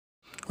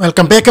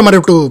Welcome back to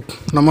YouTube.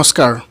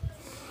 Namaskar.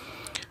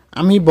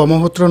 আমি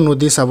ব্ৰহ্মপুত্ৰ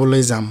নদী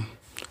চাবলৈ যাম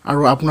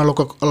আৰু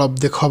আপোনালোকক অলপ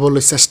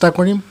দেখাবলৈ চেষ্টা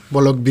কৰিম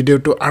বলক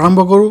ভিডিওটো আৰম্ভ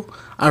কৰো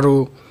আৰু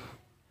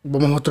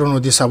ব্ৰহ্মপুত্ৰ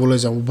নদী চাবলৈ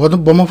যাম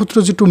ব্ৰহ্মপুত্ৰ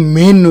যেটো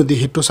মেইন নদী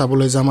হেতু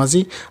চাবলৈ যাম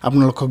আজি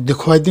আপোনালোকক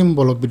দেখুৱাই দিম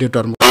বলক ভিডিওটো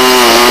আৰম্ভ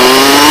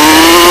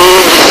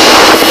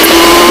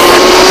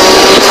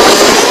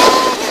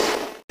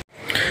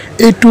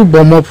এইটো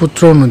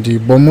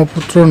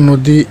ব্ৰহ্মপুত্ৰ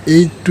নদী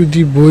এইটো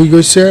দি বৈ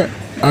গৈছে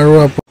আৰু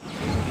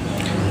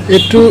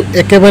এটো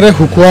একেবাৰে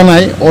হুকুৱা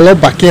নাই অলপ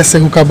বাকি আছে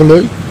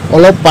হুকাবলৈ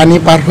অলপ পানী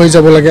পাৰ হৈ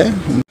যাব লাগে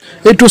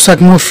এটো সাক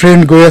মোৰ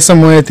ফ্ৰেন্ড গৈ আছে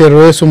মই এতে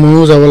ৰৈছো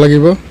ময়ো যাব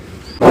লাগিব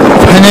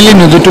ফাইনালি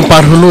নদীটো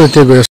পাৰ হলো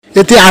এতে গৈ আছে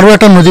এতে আৰু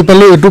এটা নদী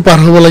পালো এটো পাৰ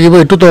হ'ব লাগিব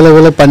এটো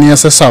তললৈ পানী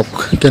আছে সাক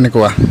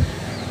কেনেকুৱা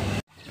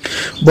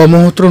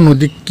ব্ৰহ্মপুত্ৰ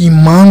নদী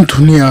কিমান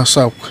ধুনিয়া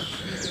সাক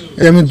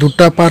আমি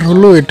দুটা পাৰ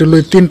হলো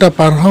এটোলৈ তিনটা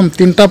পাৰ হম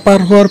তিনটা পাৰ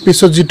হোৱাৰ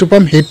পিছত যেটো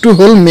পাম হেতু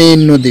হল মেইন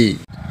নদী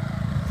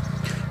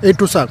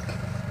এটো সাক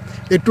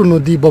এটো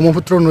নদী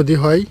ব্ৰহ্মপুত্ৰ নদী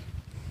হয়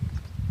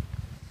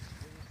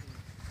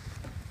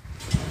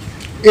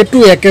এটো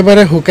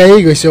একেবাৰে হুকাই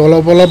গৈছে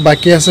অলপ অলপ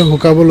বাকি আছে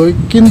হুকাবলৈ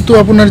কিন্তু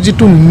আপোনাৰ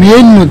যেটো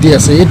মেইন নদী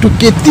আছে এটো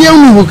কেতিয়াও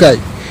নুহুকাই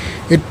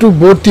এটো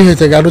ভৰ্তি হৈ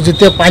থাকে আৰু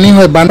যেতিয়া পানী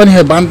হয়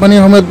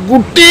বানপানীৰ সময়ত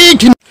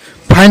গুটিখিনি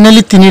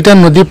ফাইনালি তিনিটা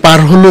নদী পাৰ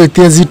হলো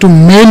এতিয়া যেটো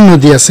মেইন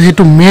নদী আছে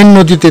হেতু মেইন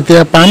নদী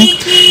তেতিয়া পাম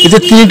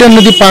এতিয়া তিনিটা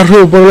নদী পাৰ হৈ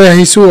ওপৰলৈ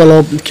আহিছো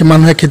অলপ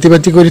মানুহে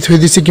খেতিবাতি কৰি থৈ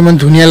দিছে কিমান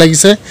ধুনিয়া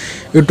লাগিছে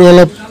এটো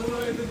অলপ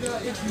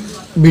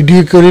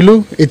ভিডিও কৰিলো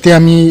এতিয়া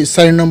আমি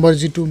 4 নম্বৰ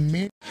যেটো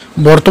মে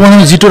বৰ্তমান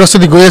যেটো ৰাস্তা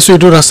দি গৈ আছো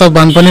এটো ৰাস্তা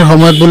বানপানীৰ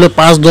সময়ত বলে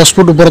 5-10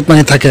 ফুট ওপৰত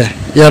পানী থাকে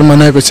ইয়াৰ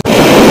মানে কৈছে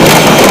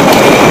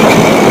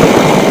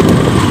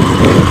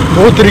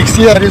বহুত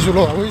ৰিক্সি আৰু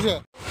চলো হৈছে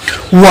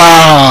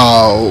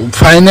ওয়াও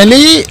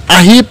ফাইনালি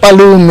আহি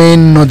পালো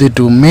মেইন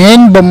নদীটো মেইন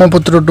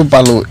ব্ৰহ্মপুত্ৰটো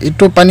পালো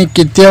এটো পানী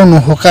কেতিয়াও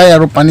নহকাই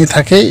আৰু পানী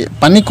থাকে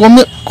পানী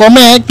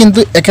কমে কিন্তু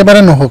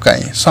একেবাৰে নহকাই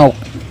চাওক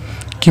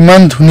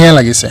কিমান ধুনিয়া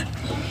লাগিছে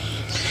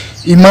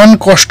ইমান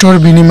কষ্টৰ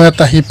বিনিময়ত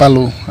আহি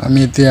পালো আমি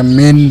এতিয়া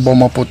মেইন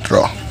ব্ৰহ্মপুত্ৰ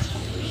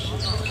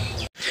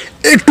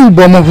এটো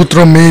ব্ৰহ্মপুত্ৰ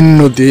মেইন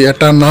নদী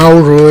এটা নাও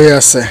ৰৈ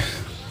আছে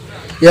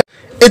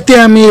এতিয়া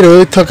আমি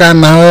ৰৈ থকা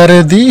নাওৰে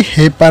দি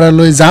হে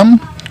পাৰলৈ যাম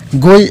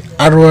গৈ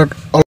আৰু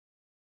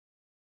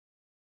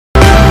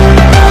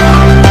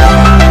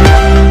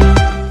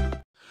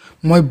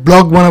মই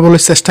ব্লগ বনাবলৈ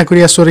চেষ্টা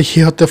কৰি আছো আৰু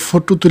হিহতে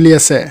ফটো তুলি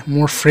আছে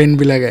মোৰ ফ্ৰেন্ড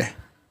বিলাকে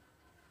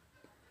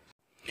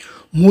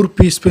মোৰ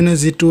পিছপিনে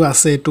যেটো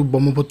আছে এটো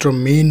ব্ৰহ্মপুত্ৰ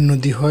মেইন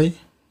নদী হয়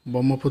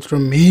ব্ৰহ্মপুত্ৰ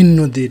মেইন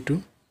নদী এটো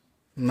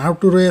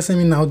নাওটো ৰৈ আছে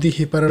আমি নাও দি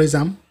হিপাৰলৈ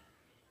যাম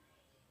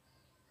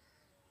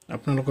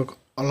আপোনালোকক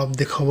অলপ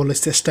দেখাবলৈ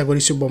চেষ্টা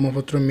কৰিছো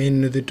ব্ৰহ্মপুত্ৰ মেইন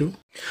নদীটো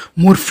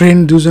মোৰ ফ্ৰেন্ড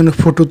দুজনে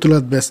ফটো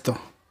তোলাত ব্যস্ত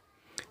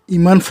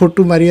ইমান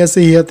ফটো মাৰি আছে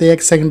হিহতে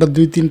 1 সেকেন্ডত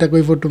 2-3টা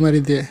কৈ ফটো মাৰি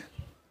দিয়ে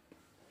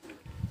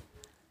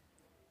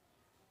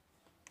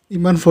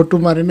ইমান ফটো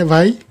মাৰিনে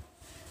ভাই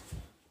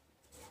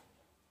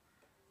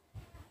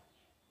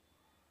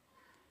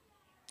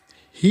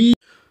হি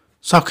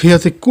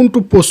সাখিয়াতে কোনটো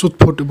পোস্টত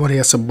ফটো মাৰি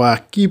আছে বা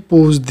কি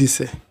পোজ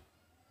দিছে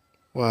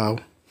ওয়াও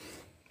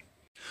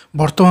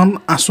বৰ্তমান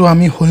আছো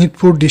আমি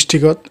শোণিতপুৰ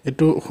ডিস্ট্ৰিক্টত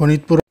এটো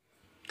শোণিতপুৰ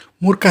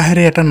মোৰ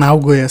কাহেৰে এটা নাও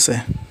গৈ আছে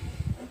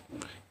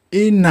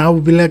এই নাও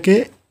বিলাকে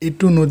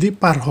এটো নদী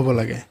পাৰ হ'ব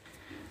লাগে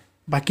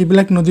বাকি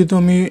বিলাক নদীটো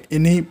আমি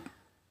এনেই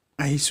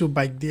আহিছো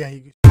বাইক দি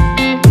আহি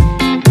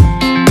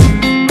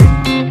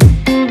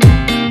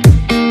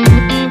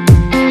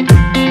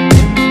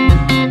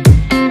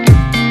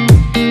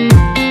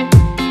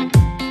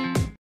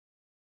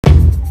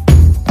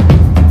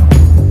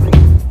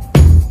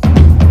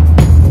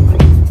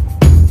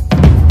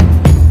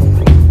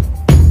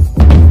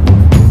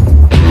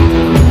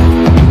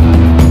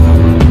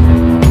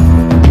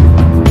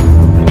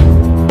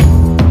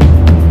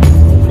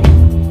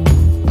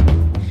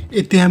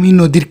এতিয়া আমি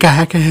নদীৰ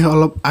কাহে কাহে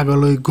অলপ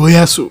আগলৈ গৈ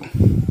আছো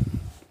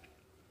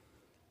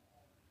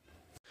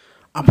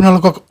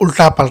আপোনালোকক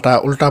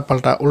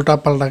উল্টা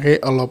পাল্টাকে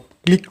অলপ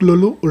ক্লিক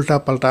ললো উল্টা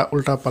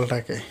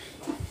পাল্টাকে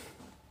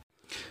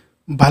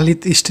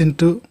বালিত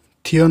ষ্টেণ্ডটো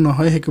থিয়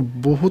নহয় হেকু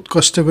বহুত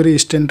কষ্ট কৰি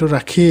ষ্টেণ্ডটো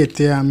ৰাখি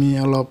এতিয়া আমি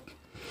অলপ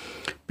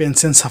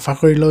পেনচেন সাফা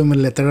কৰি লও ইমান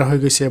লেতেৰা হৈ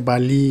গৈছে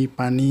বালি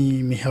পানী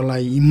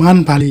মিহলাই ইমান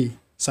বালি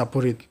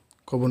চাপৰিত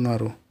কব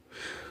নোৱাৰো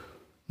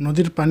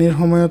নদীৰ পানীৰ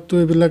সময়তো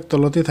এবিলাক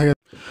তলতে থাকে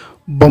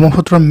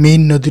ব্ৰহ্মপুত্ৰ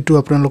মেইন নদীটো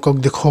আপোনালোকক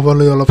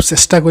দেখাবলৈ অলপ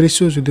চেষ্টা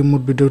কৰিছো যদি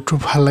মোৰ ভিডিওটো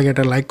ভাল লাগে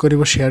এটা লাইক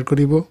কৰিব শেয়াৰ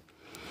কৰিব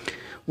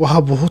ওহা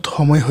বহুত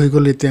সময় হৈ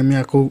গল এতিয়া আমি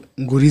আকৌ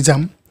ঘূৰি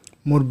যাম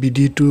মোৰ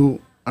ভিডিওটো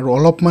আৰু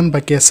অলপমান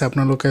বাকি আছে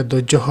আপোনালোকে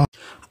ধৈৰ্য হওক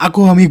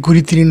আকৌ আমি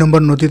ঘূৰি 3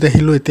 নম্বৰ নদীত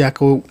আহিলো এতিয়া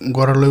আকৌ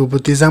ঘৰলৈ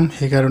উভতি যাম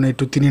সেই কাৰণে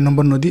এটো 3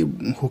 নম্বৰ নদী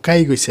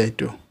হুকাই গৈছে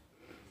এটো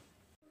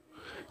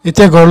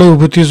এতিয়া ঘৰলৈ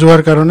উভতি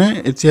যোৱাৰ কাৰণে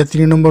এতিয়া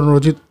 3 নম্বৰ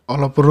নদীত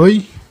অলপ ৰৈ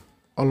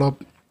অলপ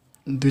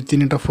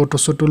 2-3টা ফটো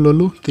শটো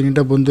ললো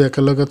 3টা বন্ধু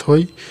একেলগত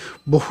হৈ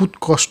বহুত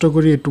কষ্ট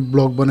কৰি এটো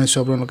ব্লগ বনাইছো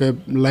আপোনালোকে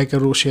লাইক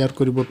আৰু শেয়াৰ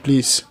কৰিব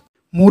প্লিজ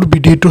মোৰ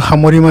ভিডিওটো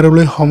সামৰি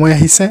মাৰলৈ সময়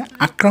আহিছে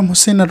আকৰাম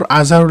হোসেন আৰু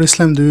আজহাৰুল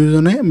ইছলাম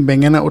দুয়োজনে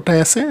বেঙেনা উঠাই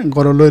আছে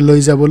ঘৰলৈ লৈ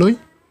যাবলৈ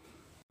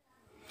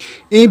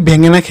এই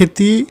বেঙেনা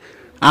খেতি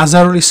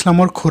আজাৰুল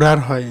ইছলামৰ খুৰাৰ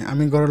হয়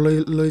আমি ঘৰলৈ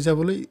লৈ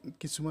যাবলৈ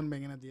কিছুমান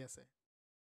বেঙেনা দি আছে